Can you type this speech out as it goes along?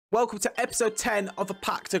Welcome to episode 10 of the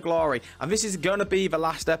Pack to Glory, and this is going to be the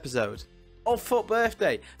last episode of Foot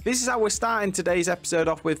Birthday. This is how we're starting today's episode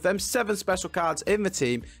off with them 7 special cards in the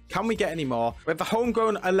team. Can we get any more? We have the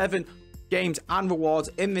homegrown 11 games and rewards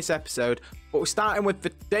in this episode, but we're starting with the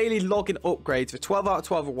daily login upgrades for 12 out of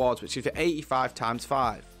 12 rewards, which is for 85 times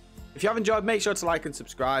 5. If you have enjoyed, make sure to like and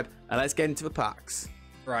subscribe, and let's get into the packs.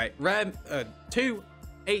 Right, Rem,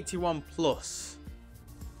 281 plus.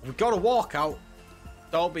 We've got a walkout.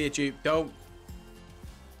 Don't be a dupe. Don't.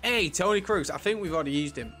 Hey, Toni Kroos. I think we've already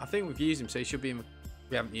used him. I think we've used him, so he should be in.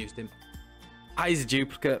 We haven't used him. He's a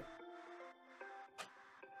duplicate.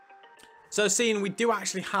 So, seeing we do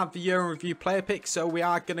actually have the Year in Review player pick, so we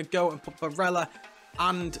are going to go and put Barella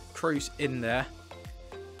and Kroos in there.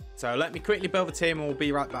 So, let me quickly build the team and we'll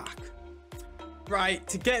be right back. Right,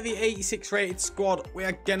 to get the 86 rated squad, we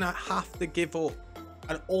are going to have to give up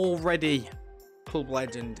an already club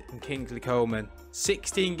legend in Kingsley Coman.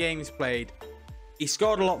 16 games played. He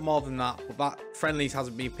scored a lot more than that, but that friendlies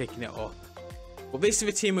hasn't been picking it up. But this is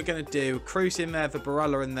the team we're going to do. Kroos in there, the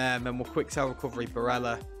Barella in there, and then we'll quick sell recovery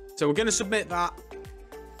Barella. So we're going to submit that.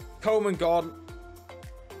 Coman gone.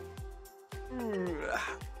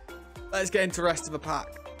 Let's get into the rest of the pack.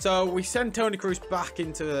 So we send Toni Kroos back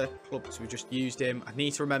into the club because we just used him. I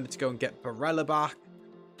need to remember to go and get Barella back.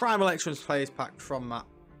 Primal Excellence Players pack from that.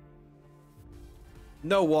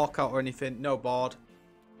 No walkout or anything, no board.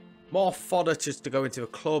 More fodder just to go into a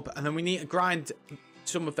club, and then we need to grind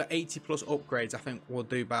some of the 80 plus upgrades. I think we'll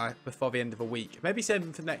do before the end of the week. Maybe save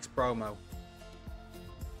them for next promo.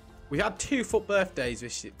 We had 2 foot birthdays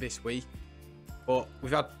this week, but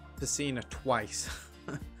we've had Pacina twice.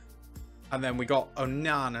 And then we got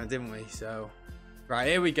Onana, didn't we? So, right,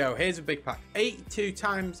 here we go. Here's a big pack.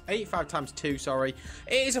 85 times 2, sorry.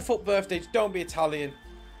 It is a foot birthday, don't be Italian.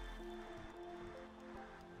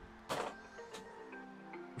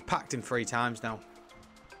 Packed him 3 times now.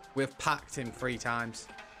 We've packed him 3 times.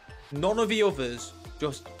 None of the others,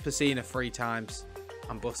 just Pacina 3 times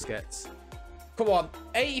and Busquets. Come on,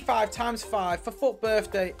 85 times 5 for foot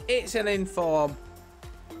birthday. It's an inform.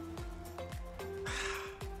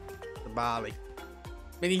 The Barley.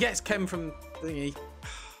 I mean, he gets Ken from thingy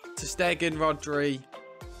to Stegen, Rodri,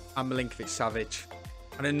 and Milinkovic-Savic,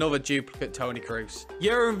 and another duplicate Toni Kroos.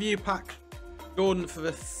 Year in Review pack done for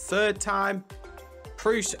the 3rd time.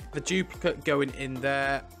 Kroos, the duplicate going in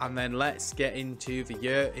there, and then let's get into the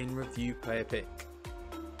Year in Review player pick.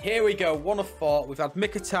 Here we go, 1 of 4. We've had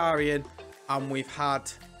Mkhitaryan and we've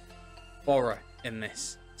had Bora in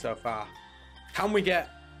this so far. Can we get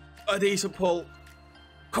a decent pull?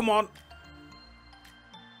 Come on.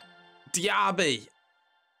 Diaby.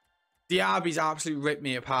 Diaby's absolutely ripped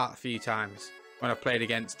me apart a few times when I played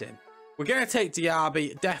against him. We're going to take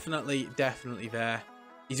Diaby, definitely there.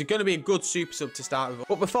 He's going to be a good super sub to start with.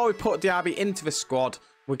 But before we put Diaby into the squad,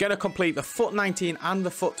 we're going to complete the Foot 19 and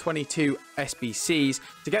the Foot 22 SBCs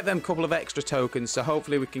to get them a couple of extra tokens. So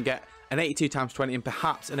hopefully we can get an 82 times 20 and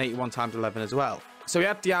perhaps an 81 times 11 as well. So we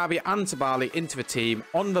have Diaby and Tabali into the team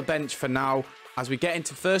on the bench for now as we get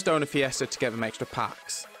into First Owner Fiesta to get them extra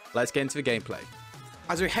packs. Let's get into the gameplay.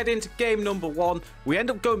 As we head into game number 1, we end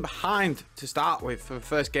up going behind to start with for the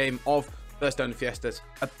first game of First Owner Fiestas.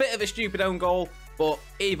 A bit of a stupid own goal. But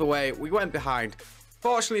either way, we went behind.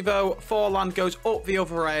 Fortunately, though, Forlan goes up the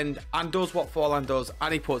other end and does what Forlan does,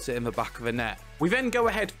 and he puts it in the back of the net. We then go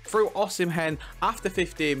ahead through Osimhen after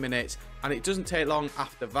 15 minutes, and it doesn't take long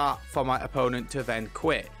after that for my opponent to then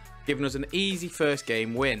quit, giving us an easy first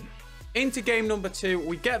game win. Into game number 2,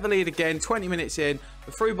 we get the lead again, 20 minutes in,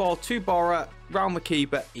 the through ball to Bora, round the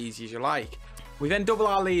keeper, easy as you like. We then double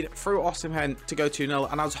our lead through Osimhen to go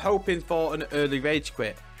 2-0, and I was hoping for an early rage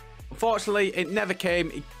quit. Unfortunately, it never came.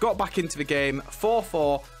 He got back into the game,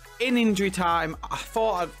 4-4. In injury time, I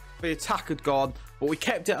thought the attack had gone, but we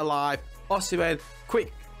kept it alive. Osimhen,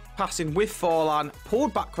 quick passing with Forlan,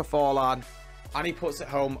 pulled back for Forlan, and he puts it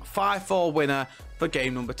home. 5-4 winner for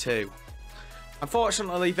game number 2.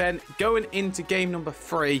 Unfortunately, then, going into game number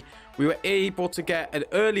 3, we were able to get an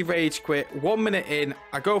early rage quit. 1 minute in,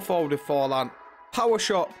 I go forward with Forlan, power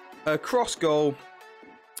shot, cross goal,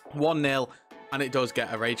 1-0. And it does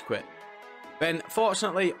get a rage quit. Then,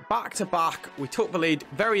 fortunately, back to back, we took the lead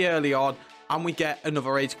very early on, and we get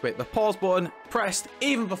another rage quit. The pause button pressed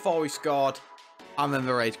even before we scored, and then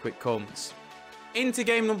the rage quit comes. Into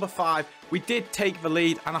game number 5, we did take the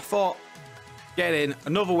lead, and I thought, get in,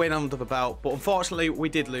 another win under the belt, but unfortunately, we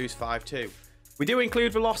did lose 5-2. We do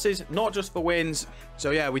include the losses, not just the wins,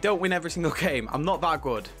 so yeah, we don't win every single game. I'm not that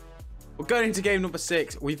good. We're going into game number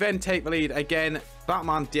 6. We then take the lead again. That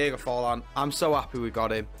man, Diego Forlan. I'm so happy we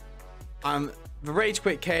got him. And The rage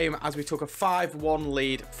quit came as we took a 5-1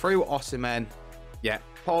 lead through Osimhen. Yeah,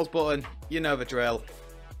 pause button. You know the drill.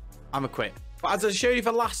 I'm a quit. But as I showed you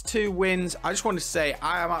the last 2 wins, I just wanted to say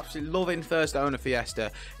I am absolutely loving First Owner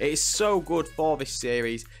Fiesta. It is so good for this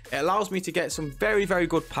series. It allows me to get some very, very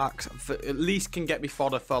good packs that at least can get me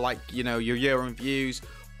fodder for, like, you know, your year in views,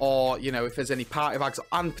 or, you know, if there's any party bags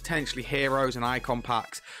and potentially heroes and icon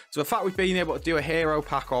packs. So the fact we've been able to do a hero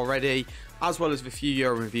pack already, as well as the few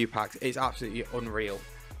Euro review packs, it's absolutely unreal.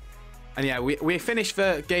 And yeah, we finished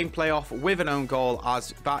the gameplay off with an own goal,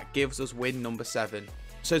 as that gives us win number 7.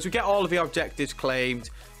 So as we get all of the objectives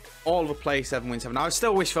claimed, all of the play 7 win 7. Now I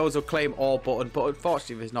still wish those would claim all button, but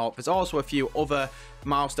unfortunately there's not. There's also a few other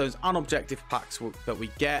milestones and objective packs that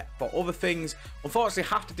we get for other things. Unfortunately,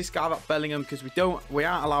 have to discard that Bellingham because we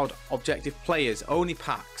aren't allowed objective players, only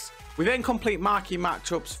packs. We then complete marquee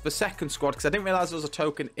matchups for second squad because I didn't realize there was a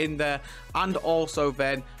token in there, and also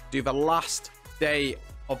then do the last day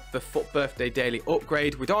of the FUT Birthday daily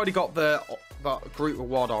upgrade. We'd already got the group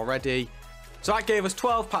reward already. So that gave us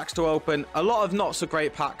 12 packs to open. A lot of not so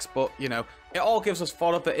great packs, but, you know, it all gives us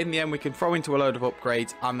fodder. But in the end, we can throw into a load of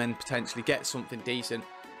upgrades and then potentially get something decent.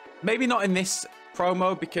 Maybe not in this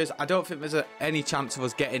promo, because I don't think there's any chance of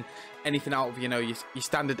us getting anything out of, you know, your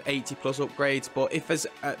standard 80 plus upgrades. But if there's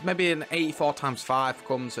maybe an 84 times 5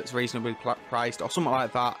 comes that's reasonably priced or something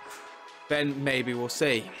like that, then maybe we'll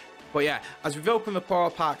see. But yeah, as we've opened the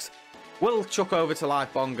power packs, we'll chuck over to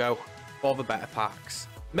Live Bongo for the better packs.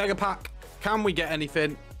 Mega pack. Can we get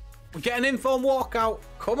anything? We're getting informed walkout.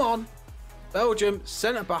 Come on. Belgium,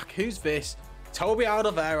 centre back. Who's this? Totw out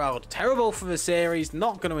of Erald. Terrible for the series.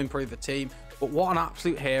 Not going to improve the team. But what an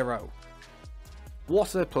absolute hero.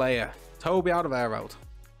 What a player. Totw out of Erald.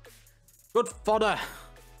 Good fodder.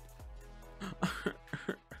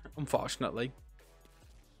 Unfortunately.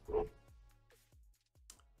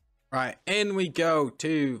 Right, in we go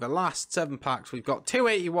to the last 7 packs. We've got 2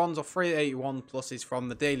 81s or 3 81 pluses from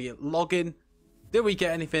the daily login. Did we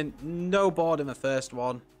get anything? No board in the first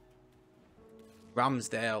one.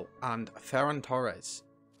 Ramsdale and Ferran Torres.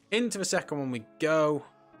 Into the second one we go.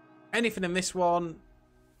 Anything in this one?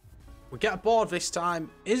 We get a board this time.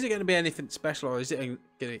 Is it going to be anything special, or is it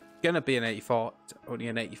going to be an 84? It's only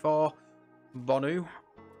an 84. Bonu.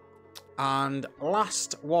 And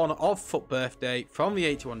last one of FUT Birthday from the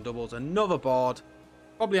 81 doubles, another board.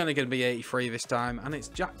 Probably only going to be 83 this time, and it's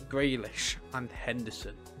Jack Grealish and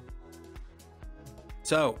Henderson.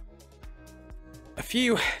 So, a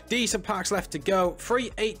few decent packs left to go.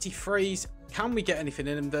 3 83s. Can we get anything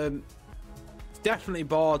in them? It's definitely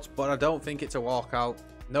boards, but I don't think it's a walkout.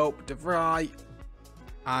 Nope, De Vrij.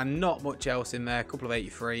 And not much else in there. A couple of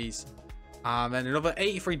 83s. And then another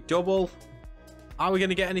 83 double. Are we going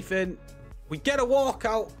to get anything? We get a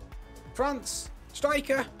walkout. France,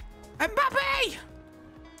 striker, Mbappe.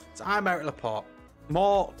 So I'm out of Laporte.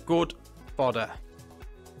 More good fodder.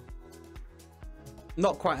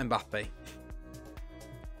 Not quite Mbappe.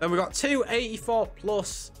 Then we got 2 84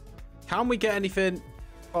 plus. Can we get anything?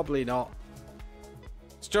 Probably not.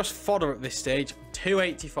 It's just fodder at this stage. 2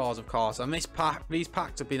 84s, of course. And these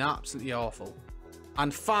packs have been absolutely awful.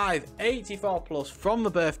 And 5 84 plus from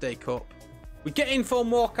the Birthday Cup. We get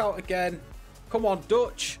informed walkout again. Come on,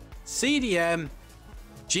 Dutch. CDM.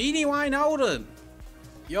 Genie Wijnaldum.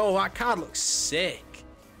 Yo, that card looks sick.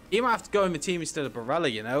 He might have to go in the team instead of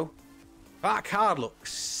Barella, you know. That card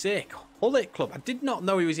looks sick. Hullet Club. I did not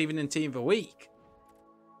know he was even in Team of the Week.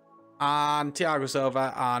 And Thiago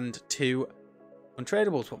Silva and 2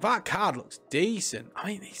 untradables. But that card looks decent. I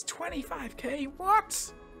mean, he's 25k.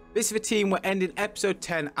 What? This is the team we're ending episode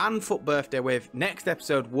 10 and FUT Birthday with. Next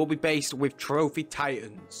episode will be based with Trophy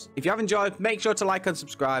Titans. If you have enjoyed, make sure to like and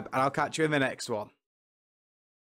subscribe, and I'll catch you in the next one.